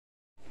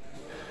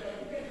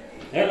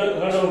Hello.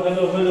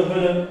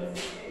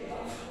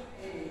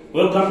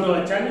 Welcome to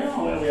our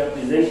channel where we are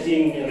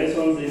presenting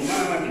lessons in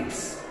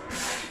mathematics.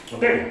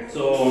 Okay,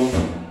 so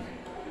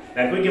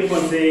like we keep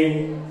on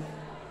saying,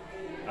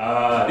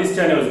 this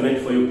channel is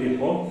meant for you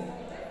people.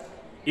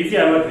 If you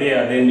are not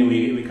there, then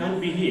we can't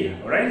be here,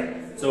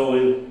 alright? So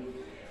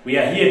we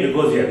are here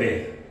because we are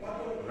there,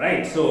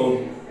 right?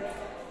 So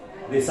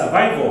the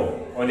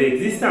survival or the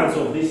existence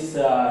of this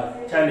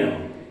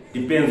channel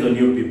depends on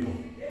you people.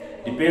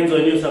 Depends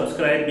on you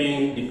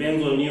subscribing,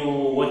 depends on you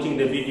watching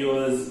the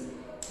videos,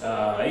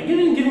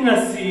 giving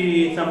us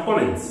some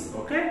comments,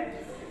 okay?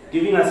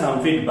 Giving us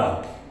some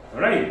feedback,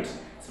 alright?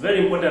 It's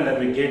very important that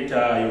we get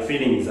your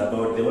feelings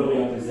about the way we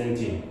are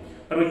presenting.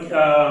 But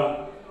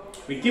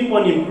we keep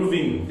on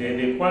improving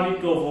the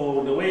quality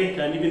of the work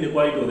and even the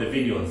quality of the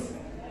videos,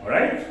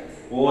 alright?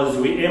 Because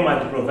we aim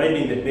at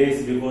providing the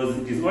best, because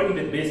it is only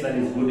the best that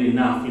is good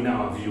enough in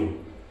our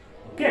view.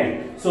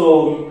 Okay,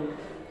 so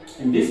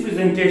in this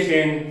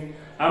presentation,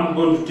 I'm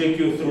going to take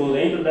you through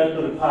the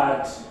introductory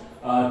part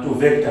to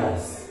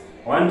vectors.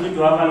 I want you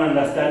to have an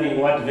understanding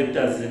what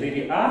vectors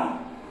really are,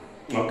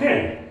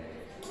 okay?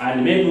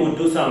 And maybe we'll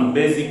do some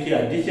basic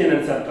addition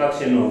and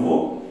subtraction of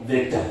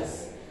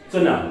vectors.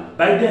 So now,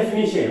 by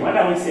definition, what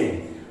are we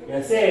saying? We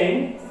are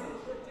saying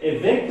a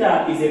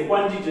vector is a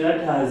quantity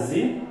that has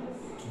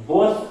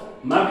both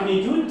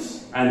magnitude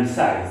and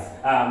size.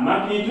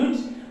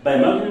 Magnitude, by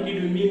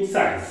magnitude we mean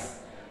size,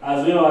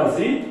 as well as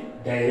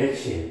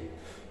direction.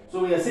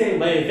 So we are saying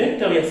by a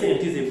vector, we are saying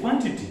it is a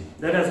quantity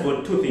that has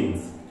got two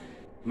things: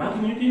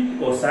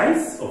 magnitude or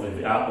size of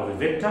a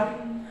vector,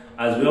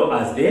 as well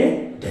as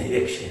the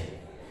direction.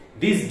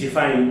 These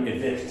define a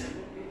vector.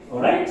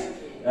 Alright?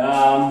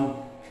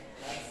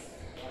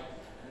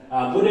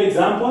 Good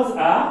examples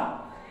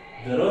are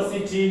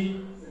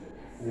velocity,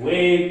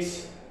 weight,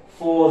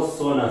 force,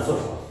 so on and so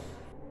forth.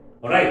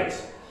 Alright?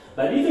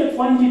 But if a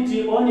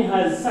quantity only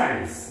has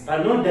size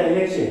but no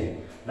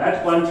direction,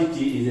 that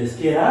quantity is a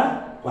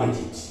scalar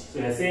quantity. So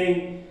we are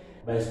saying,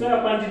 by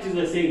scalar quantities,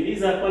 we are saying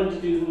these are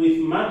quantities with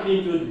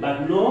magnitude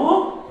but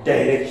no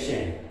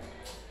direction.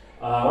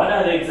 What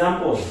are the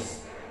examples?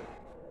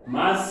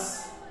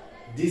 Mass,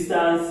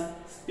 distance,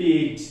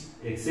 speed,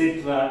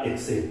 etc.,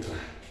 etc.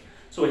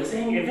 So we are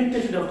saying a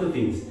vector should have two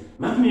things: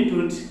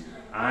 magnitude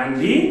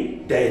and the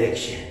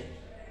direction.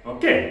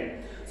 Okay.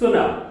 So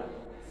now,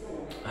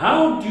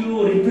 how do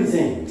you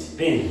represent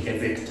then a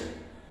vector?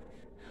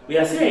 We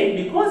are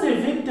saying because a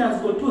vector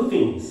has got two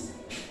things,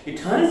 it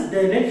has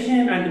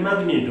direction and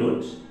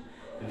magnitude,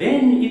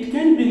 then it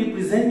can be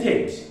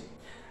represented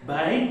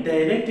by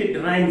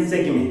directed line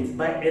segments,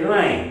 by a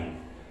line,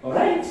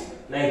 alright,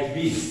 like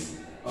this,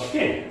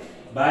 okay,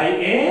 by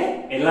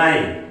a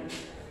line,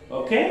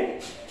 okay,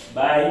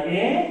 by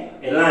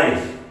a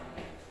line.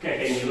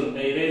 Okay, can you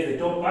erase the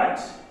top part?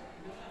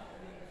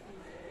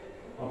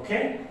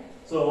 Okay,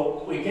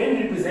 so we can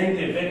represent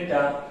a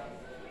vector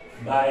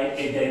by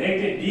a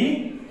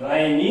directed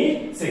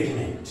line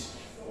segment.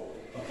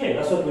 Okay,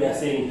 that's what we are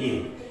saying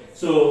here.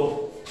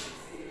 So,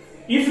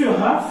 if you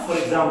have, for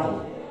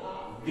example,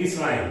 this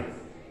line,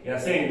 you are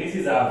saying this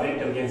is our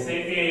vector, we can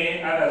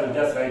say A, others will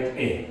just write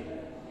A.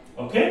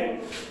 Okay?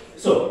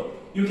 So,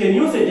 you can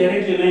use a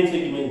directed line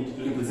segment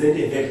to represent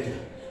a vector.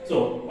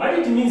 So, what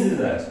it means is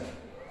that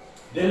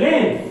the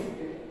length,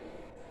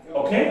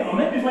 okay, or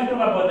maybe if I talk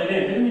about the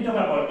length, let me talk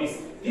about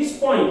this. This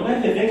point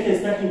where the vector is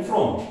starting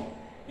from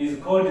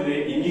is called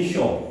the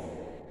initial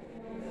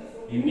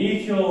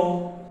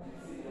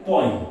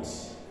point.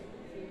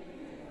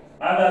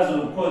 Others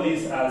will call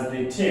this as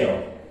the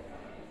tail.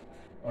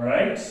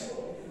 Alright?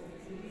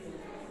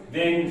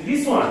 Then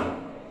this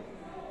one,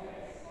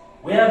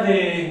 where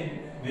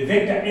the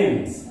vector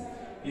ends,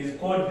 is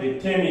called the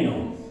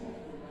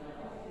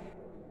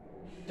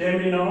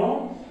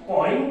terminal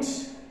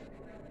point,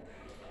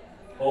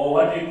 or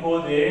what we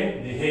call the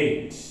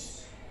head.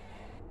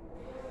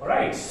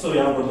 Alright, so we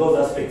have got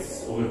those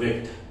aspects of a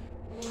vector.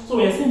 So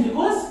we are saying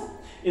because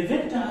a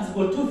vector has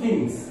got two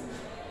things: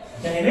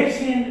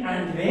 direction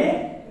and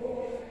the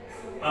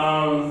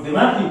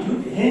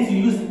magnitude. Hence, you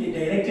use a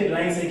directed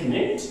line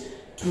segment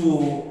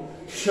to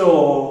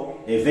show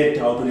a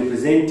vector or to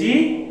represent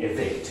a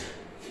vector.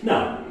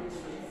 Now,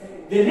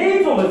 the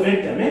length of a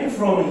vector, maybe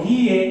from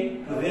here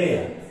to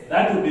there,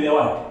 that would be the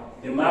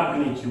what? The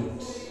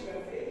magnitude.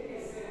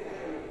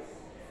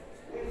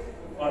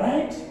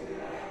 Alright?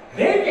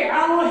 Then the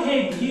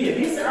arrowhead here,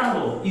 this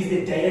arrow is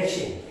the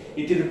direction.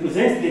 It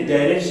represents the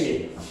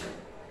direction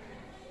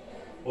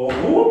of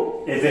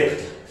a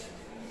vector.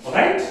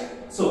 Alright?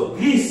 So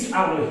this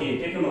arrow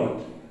here, take a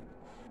note,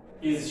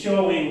 is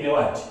showing the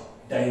what?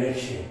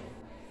 Direction.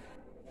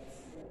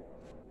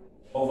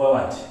 Over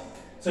what?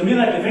 So mean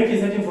that the vector is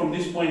starting from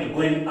this point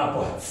going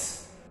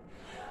upwards.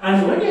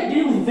 And when you're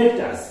dealing with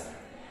vectors,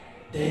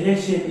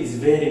 direction is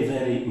very,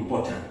 very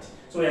important.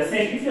 So we are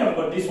saying if you have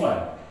got this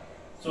one,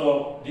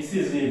 so this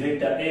is the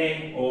vector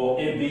A or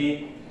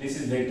AB, this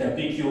is vector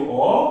PQ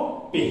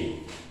or P.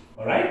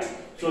 Alright?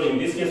 So in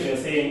this case we are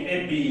saying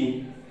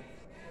AB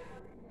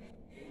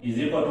is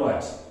equal to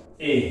what?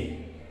 A.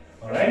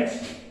 Alright?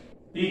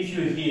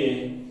 PQ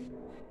here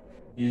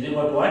is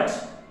equal to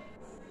what?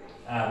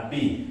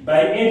 B.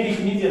 By A, it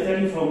means you're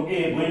starting from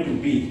A going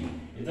to B.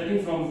 You're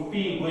starting from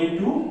P going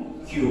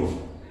to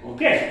Q.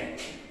 Okay?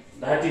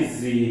 That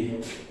is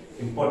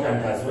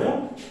important as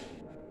well.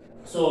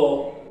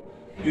 So,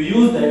 you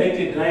use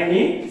directed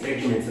line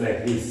segments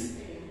like this.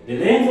 The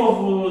length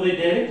of the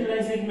directed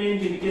line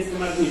segment indicates the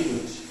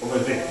magnitude of a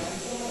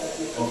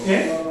vector.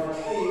 Okay?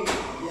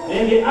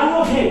 Then the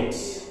arrow head,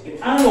 the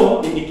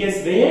arrow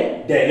indicates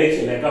the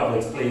direction, like I've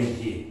explained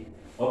here.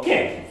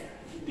 Okay?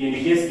 It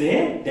indicates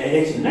the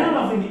direction.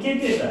 Now I've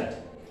indicated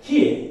that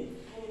here,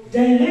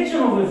 direction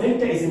of a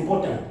vector is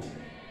important.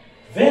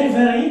 Very,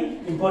 very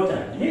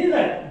important. Meaning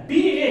that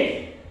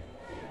BA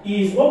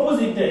is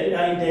opposite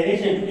in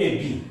direction to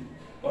AB.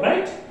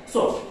 Alright?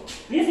 So,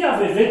 if you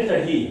have a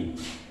vector here,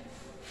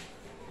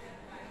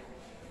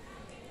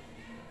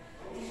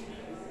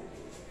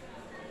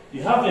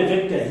 you have a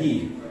vector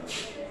here,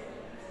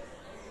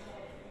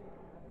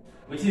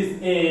 which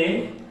is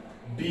A,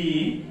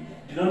 B,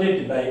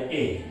 denoted by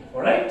A.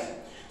 Alright?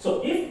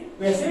 So, if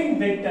we are saying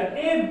vector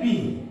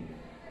AB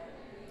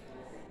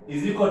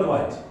is equal to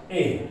what?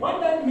 A. What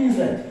that means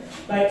that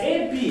by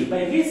AB,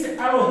 by this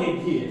arrowhead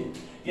here,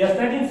 you are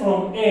starting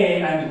from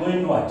A and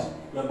going to what?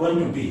 You are going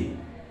to B.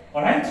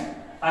 Alright?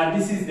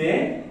 And this is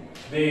the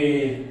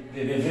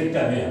vector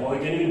there. Or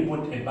you can even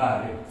put a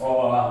bar there,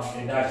 or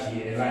a dash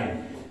here, a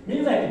line.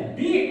 Means that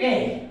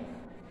BA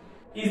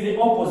is the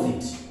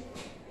opposite.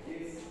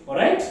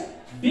 Alright?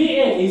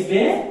 BA is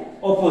the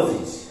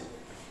opposite.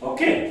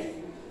 Okay?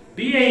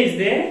 BA is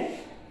the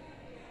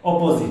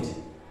opposite.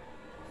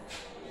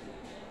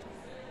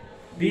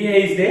 BA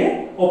is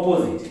the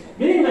opposite.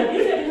 Meaning that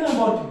if you're talking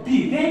about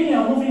B, then you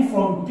are moving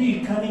from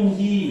B coming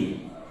here.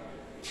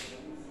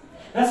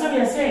 That's what we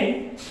are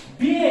saying.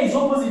 BA is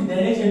opposite in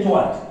direction to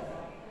what?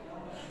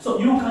 So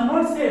you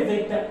cannot say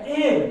vector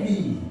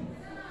AB,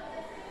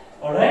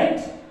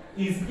 alright,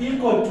 is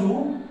equal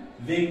to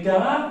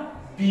vector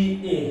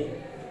BA.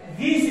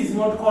 This is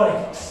not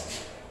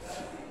correct.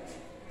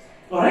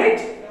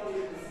 Alright?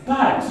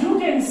 But you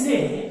can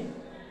say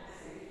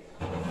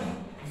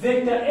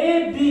vector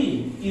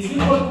AB is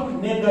equal to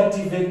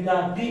negative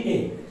vector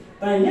BA.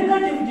 By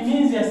negative, it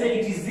means you are saying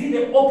it is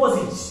the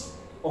opposite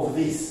of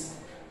this.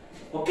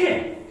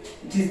 Okay?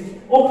 It is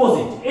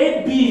opposite.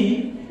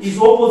 AB is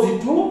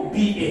opposite to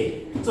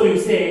BA. So you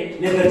say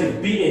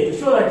negative BA to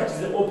show that it is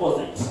the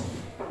opposite.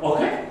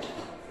 Okay?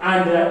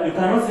 And you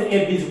cannot say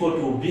AB is equal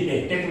to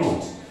BA. Take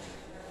note.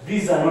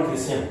 These are not the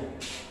same.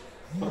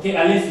 Okay?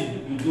 Unless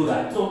you do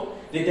that. So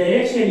the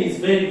direction is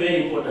very,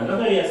 very important.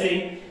 That's why we are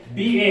saying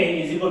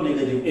BA is equal to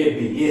negative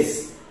AB.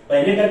 Yes.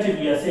 By negative,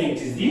 we are saying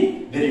it is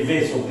the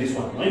reverse of this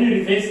one. When you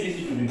reverse this,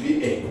 it will be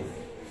BA.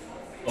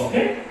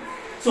 Okay?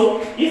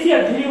 So, if you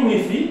are dealing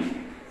with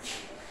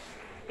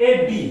the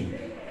AB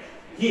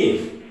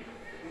here,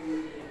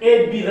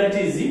 AB that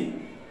is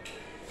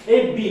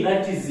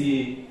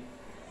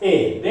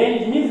A, then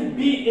it means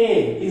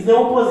BA is the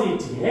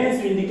opposite.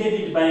 Hence, we indicate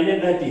it by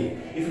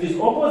negative. If it is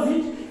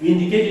opposite, we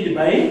indicate it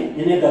by a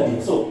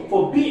negative. So,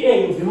 for BA,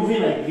 you'll be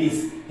moving like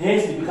this.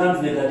 Hence, it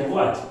becomes negative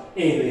what?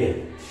 A there.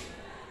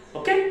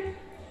 Okay?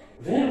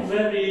 Very,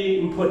 very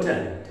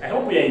important. I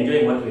hope we are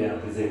enjoying what we are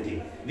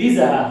presenting. These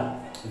are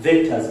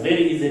vectors,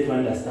 very easy to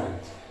understand.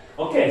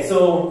 Okay,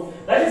 so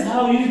that is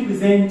how you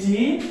represent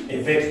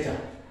a vector.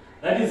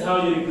 That is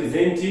how you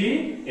represent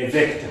a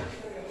vector.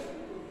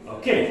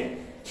 Okay?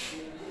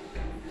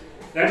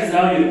 That is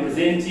how you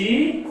represent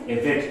a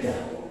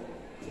vector.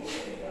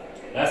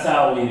 That's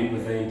how we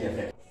represent a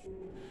vector.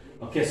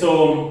 Okay,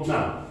 so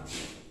now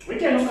we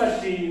can look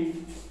at the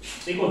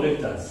equal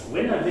vectors.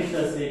 When are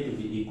vectors said to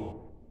be equal?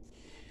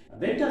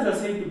 Vectors are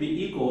said to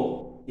be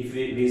equal if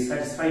they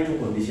satisfy two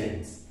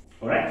conditions.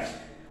 Alright?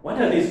 What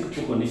are these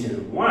two conditions?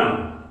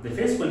 One, the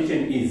first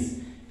condition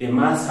is they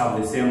must have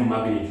the same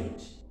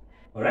magnitude.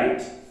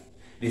 Alright?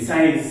 The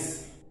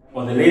size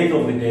or the length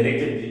of the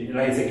directed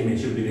line segment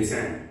should be the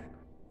same.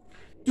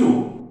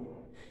 Two,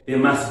 they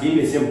must be in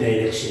the same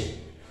direction.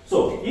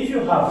 So, if you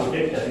have a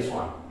vector, this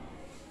one,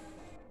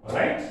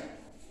 alright?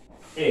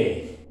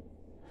 A,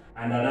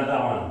 and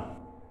another one,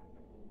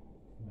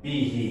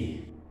 B here.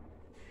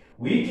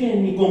 We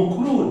can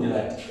conclude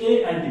that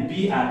A and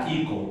B are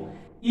equal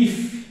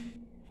if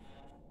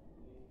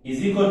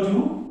is equal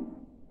to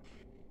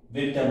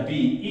vector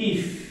B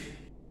if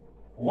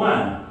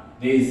 1,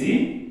 there is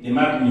the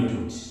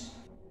magnitude.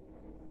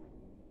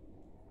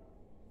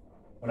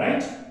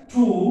 Right?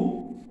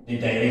 2, the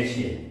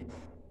direction.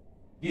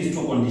 These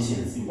two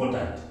conditions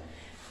important.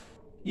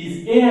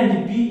 Is A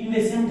and B in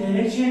the same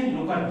direction?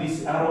 Look at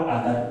this arrow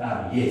and that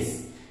arrow.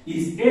 Yes.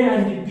 Is A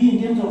and B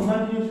in terms of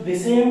magnitude the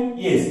same?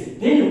 Yes.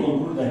 Then you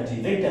conclude that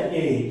vector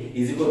A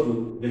is equal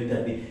to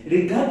vector B.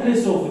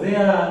 Regardless of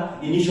their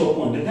initial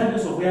point,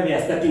 regardless of where they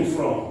are starting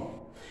from.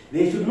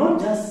 They should not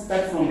just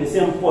start from the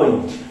same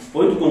point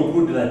for you to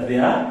conclude that they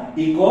are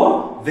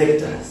equal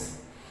vectors.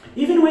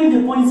 Even when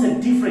the points are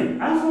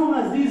different, as long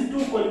as these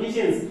two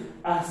conditions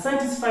are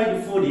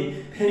satisfied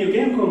fully, then you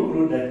can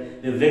conclude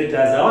that the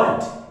vectors are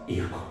what?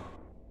 Equal.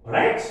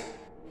 Alright?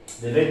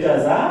 The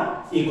vectors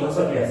are equal. That's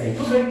what we are saying.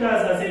 Two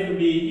vectors are said to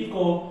be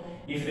equal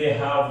if they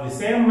have the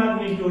same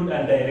magnitude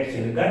and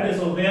direction, regardless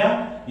of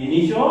their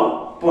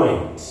initial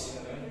point.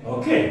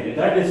 Okay,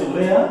 regardless of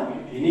their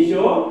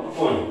initial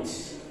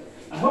point.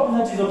 I hope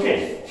that is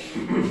okay.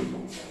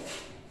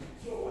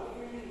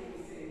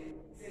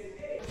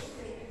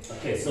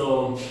 Okay,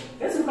 so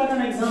let's look at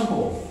an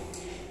example.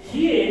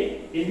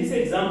 Here, in this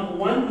example, we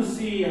want to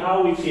see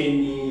how we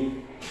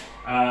can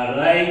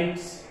write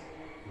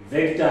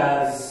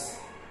vectors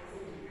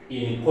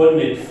in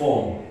coordinate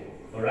form.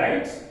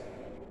 Alright?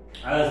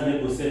 As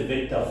we say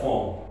vector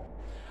form.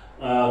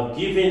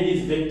 Given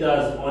these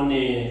vectors on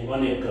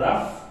a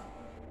graph,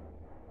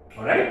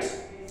 alright?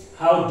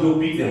 How do you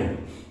pick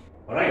them?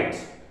 Alright?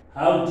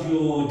 How do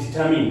you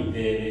determine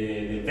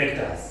the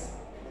vectors?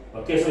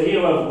 Okay, so here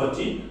we have got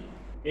it.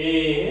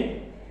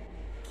 A,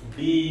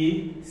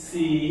 B,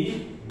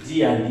 C,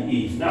 D, and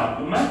E. Now,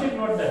 you must take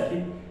note that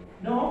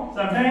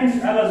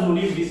sometimes others will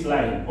leave this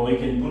line, or you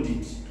can put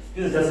it.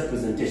 This is just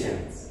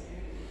representations.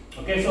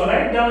 Okay, so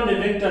write down the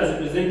vectors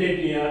represented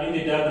here in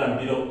the diagram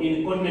below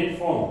in coordinate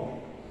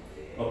form.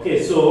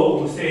 Okay, so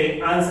we'll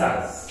say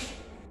answers.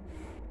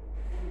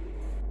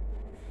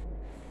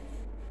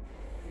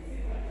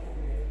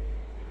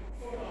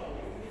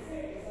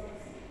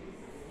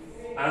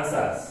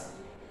 Answers.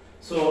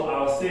 So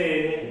I'll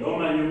say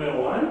Roman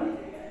numeral 1,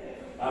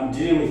 I'm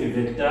dealing with the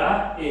vector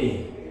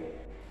A.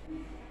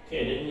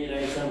 Okay, let me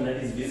write something that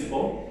is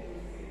visible.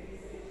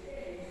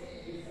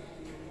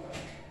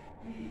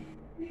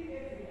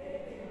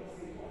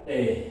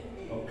 A.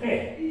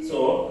 Okay,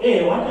 so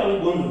A, what are we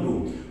going to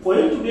do? For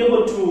you to be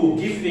able to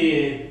give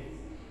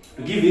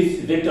this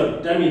vector,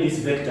 determine this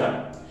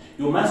vector,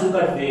 you must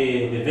look at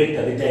the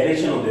vector, the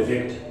direction of the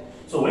vector.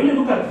 So when you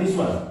look at this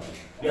one,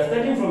 we are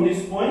starting from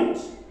this point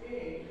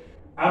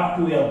up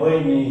to we are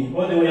going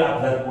all the way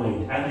up that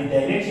point, and the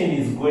direction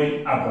is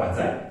going upwards.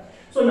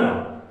 So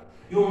now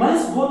you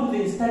must go to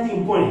the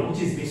starting point,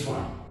 which is this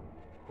one.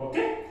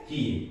 Okay,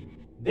 here.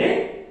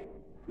 Then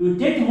you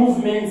take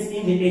movements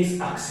in the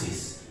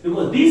x-axis,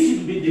 because this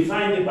should be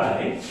defined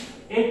by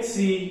x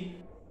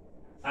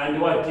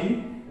and what?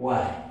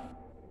 Y.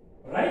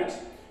 Right?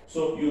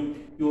 So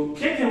you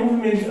take the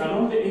movements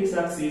along the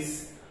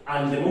x-axis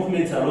and the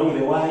movements along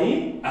the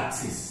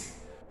y-axis.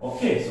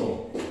 Okay,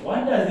 so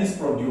what does this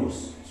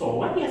produce? So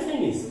what we are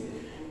saying is,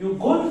 you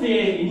go to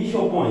the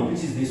initial point,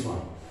 which is this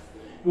one.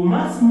 You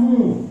must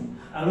move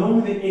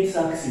along the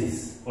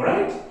x-axis,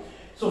 alright?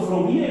 So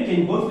from here you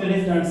can go to the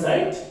left-hand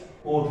side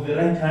or to the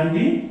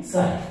right-hand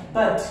side.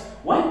 But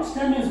what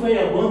determines where you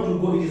are going to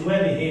go, it is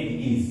where the head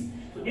is.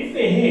 So if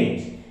the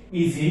head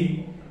is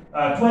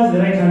towards the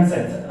right-hand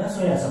side, that's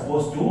where you are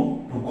supposed to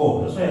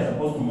go. That's where you are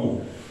supposed to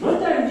move.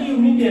 Not until you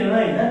meet a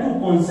line that will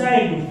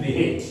coincide with the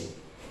head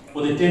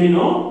or the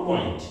terminal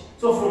point.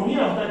 So from here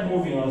I'll start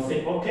moving. I'll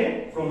say,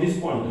 okay, from this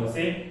point I'll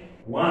say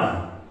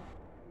 1,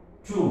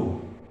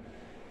 2,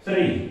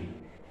 3,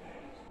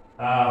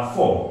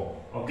 4.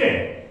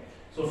 Okay.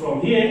 So from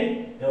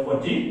here I've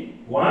got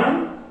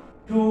 1,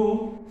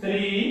 2,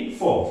 3,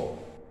 4.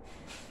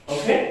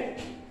 Okay.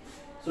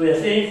 So we are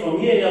saying from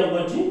here you have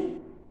got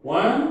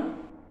 1,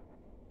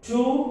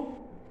 2,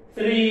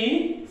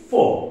 3,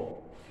 4.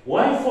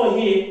 Why 4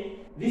 here?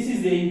 This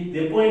is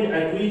the point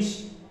at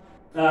which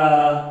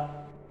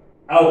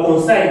I'll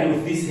coincide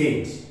with this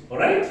head.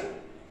 Alright?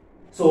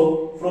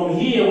 So from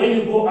here, when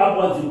you go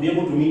upwards, you'll be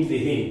able to meet the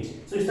head.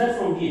 So you start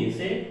from here.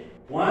 Say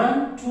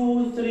 1,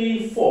 2,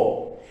 3,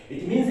 4.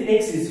 It means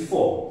x is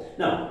 4.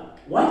 Now,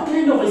 what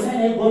kind of a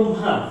side are you going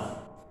to have?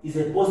 Is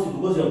a positive,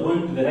 because you're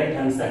going to the right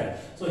hand side.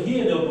 So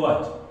here there will be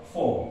what?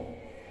 4.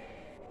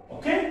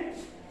 Okay?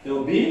 There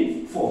will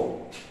be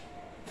 4.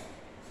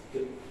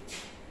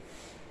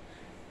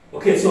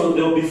 Okay, so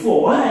there will be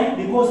 4. Why?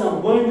 Because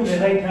I'm going to the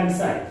right hand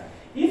side.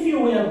 If you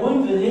were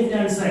going to the left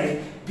hand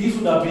side, this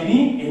would have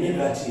been a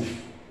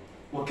negative.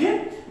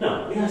 Okay?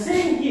 Now, we are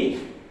saying here,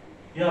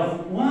 you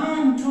have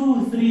 1,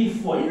 2, 3,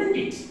 4, isn't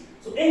it?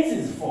 So x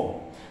is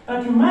 4.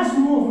 But you must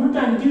move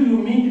not until you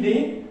meet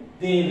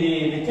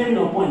the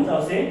terminal point.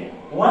 I'll say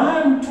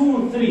 1,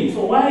 2, 3.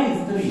 So y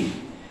is 3.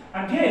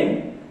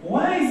 Again,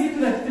 why is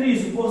it that 3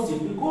 is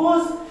positive?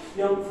 Because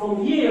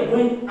from here you're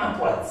going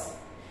upwards.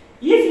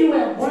 If you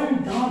were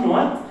going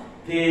downward,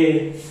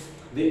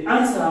 the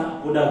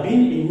answer would have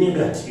been a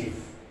negative.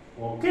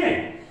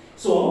 Okay?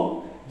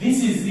 So,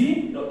 this is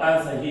the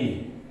answer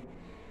here.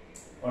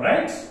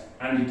 Alright?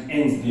 And it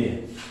ends there.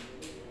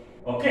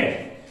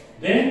 Okay?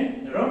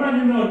 Then, Roman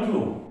numeral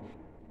 2.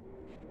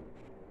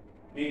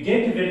 We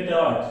get vector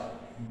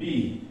what?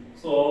 B.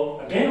 So,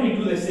 again we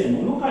do the same.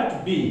 We look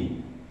at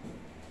B.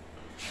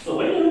 So,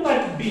 when you look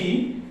at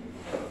B,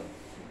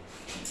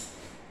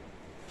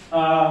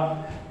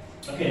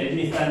 okay, let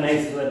me stand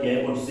nice so that you're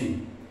able to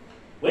see.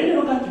 When you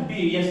look at B,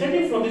 you're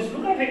starting from this,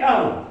 look at the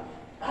arrow.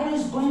 Arrow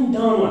is going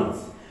downwards.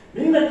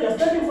 Meaning that you're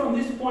starting from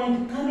this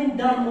point, coming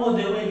down all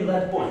the way to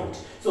that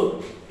point.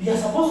 So, you're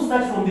supposed to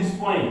start from this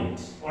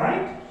point.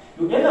 Alright?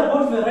 You either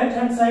go to the right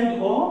hand side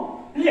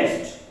or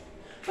left.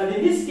 But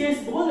in this case,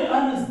 because the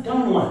arrow is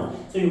downward,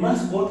 So you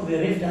must go to the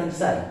left hand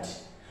side.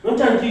 Not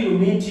until you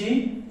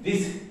meet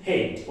this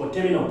head or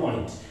terminal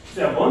point.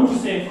 So you're going to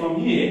say from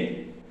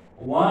here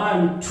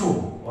 1, 2.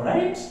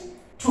 Alright?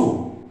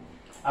 2.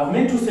 I've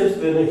made 2 steps to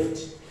the left.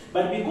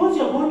 But because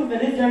you're going to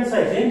the left hand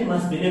side, then it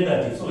must be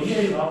negative. So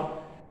here you have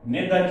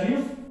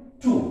negative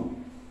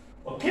 2.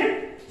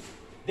 Okay?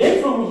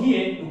 Then from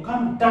here, you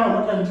come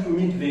down not until you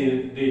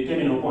meet the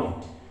terminal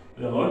point.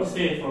 We are going to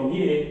say from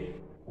here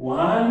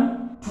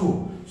 1,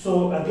 2.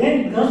 So again,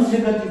 it becomes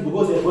negative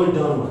because you're going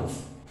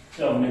downwards.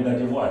 So you have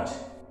negative what?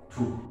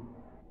 2.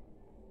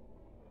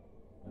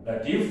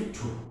 Negative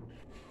 2.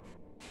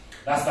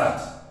 That's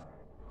that.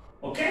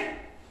 Okay?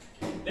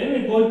 Then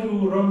we go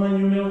to Roman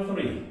numeral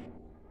 3.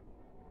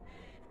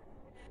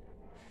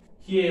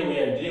 Here we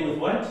are dealing with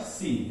what?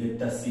 C,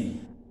 vector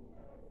C.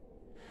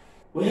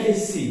 Where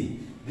is C?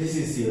 This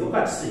is C. Look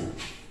at C.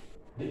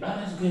 The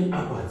arrow is going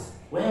upwards.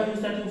 Where are you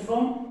starting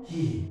from?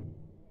 Here.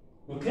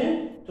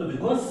 Okay? So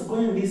because it's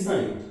going this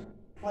side,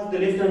 towards the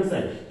left hand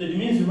side, so it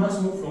means you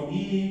must move from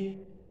here,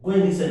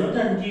 going this side, not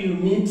until you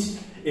meet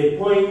a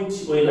point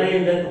or a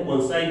line that will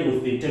coincide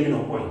with the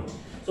terminal point.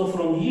 So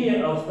from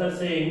here, I'll start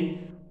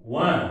saying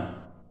 1,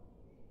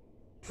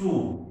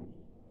 2,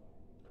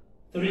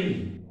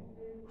 3,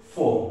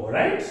 4.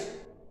 Alright?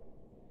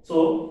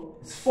 So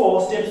it's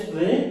 4 steps to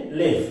the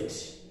left.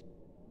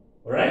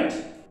 Alright?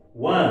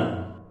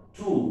 1,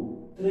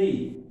 2,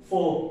 3,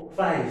 4,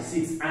 5,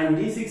 6, and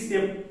these 6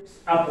 steps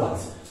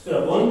upwards. So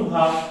you're going to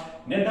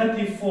have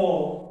negative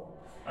 4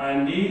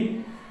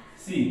 and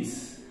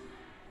 6.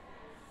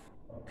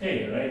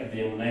 Okay, write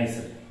them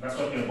nicely. That's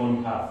what you're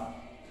going to have.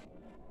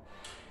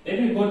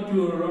 Then we go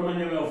to Roman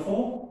numeral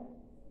 4.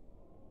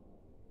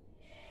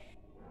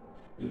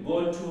 We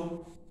go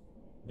to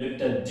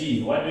vector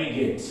D. What do we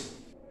get?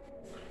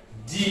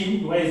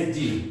 D, where is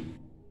D?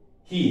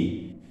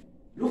 Here.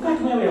 Look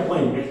at where we are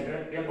going.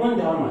 We are going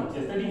downward.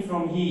 We're starting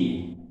from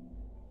here.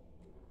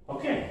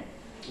 Okay?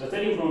 We're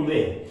starting from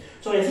there.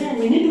 So we're saying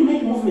we need to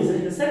make movements.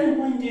 And the starting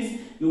point is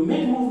you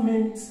make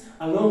movements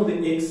along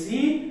the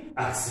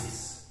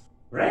x-axis.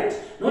 Right?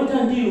 Not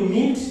until you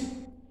meet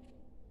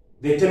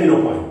the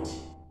terminal point.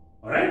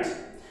 Alright?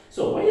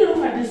 So when you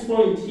look at this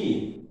point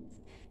here,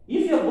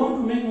 if you're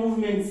going to make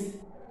movements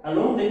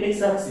along the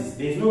x-axis,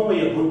 there's no way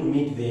you're going to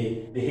meet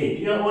the head.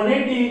 You're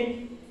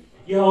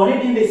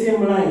already in the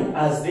same line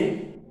as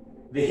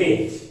the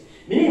head.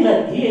 Meaning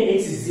that here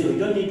x is 0, you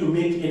don't need to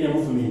make any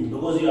movement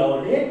because you are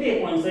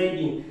already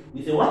coinciding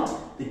with the what?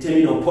 The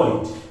terminal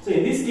point. So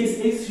in this case,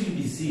 x should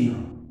be 0.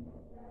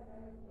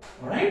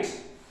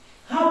 Alright?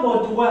 How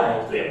about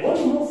y? So you're going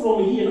to move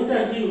from here, not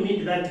until you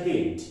meet that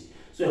head.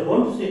 So you're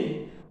going to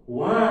say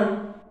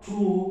 1,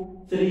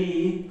 2,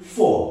 3,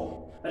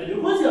 4. But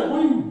because you're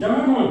going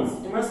downwards,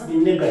 it must be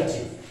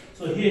negative.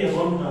 So here you're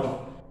going to have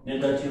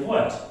negative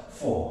what?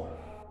 4.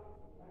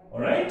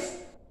 Alright?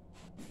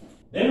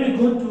 Then we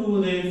go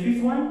to the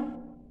 5th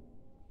one,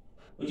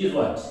 which is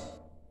what?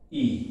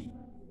 E.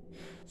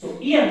 So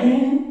E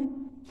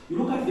again, you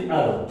look at the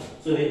arrow.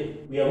 So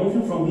we are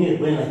moving from here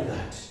going like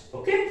that.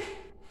 Okay?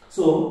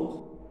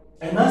 So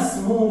I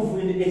must move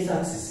in the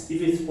x-axis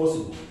if it's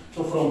possible.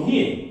 So from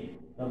here,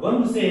 I'm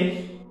going to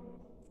say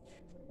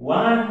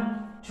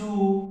 1,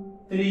 2,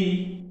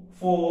 3,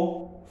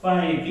 4,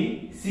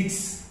 5,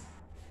 6.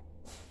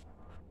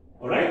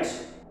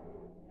 Alright?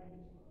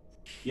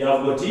 You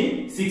have got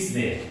 6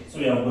 there. So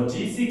you have got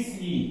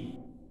 6E.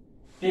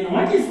 Then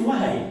what is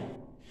Y?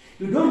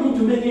 You don't need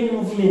to make any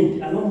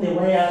movement along the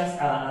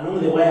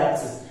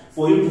y-axis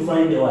for you to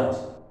find the what?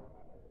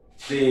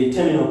 The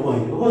terminal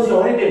point. Because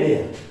you're already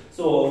there.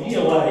 So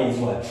here Y is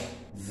what?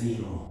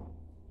 0.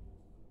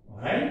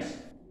 Alright?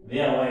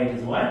 There Y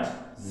is what?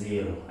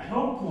 0. I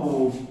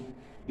hope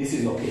this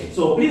is okay.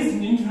 So please you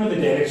need to know the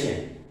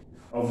direction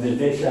of the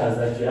vectors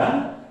that you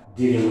are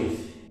dealing with.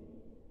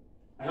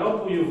 I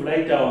hope you've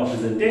liked our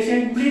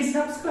presentation. Please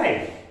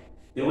subscribe.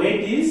 The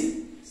way it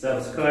is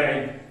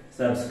subscribe,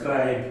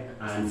 subscribe,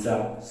 and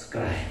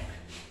subscribe.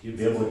 You'll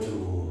be able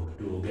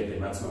to get the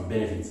maximum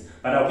benefits.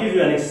 But I'll give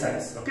you an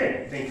exercise.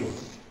 Okay, thank you.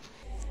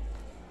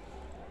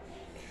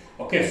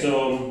 Okay,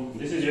 so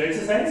this is your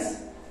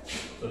exercise.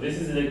 So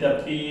this is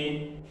letter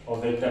P or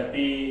vector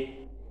P,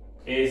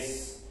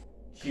 S,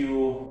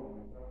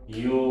 Q,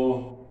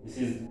 U. This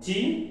is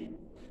T,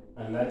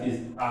 and that is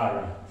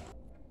R.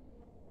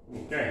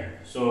 Okay,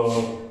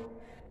 so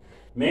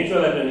make sure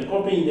that when you're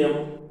copying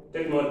them,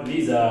 take note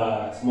these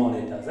are small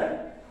letters,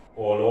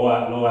 or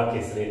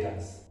lowercase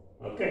letters.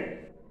 Okay,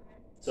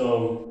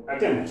 so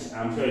attempt.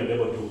 I'm sure you'll be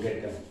able to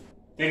get them.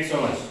 Thanks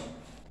so much.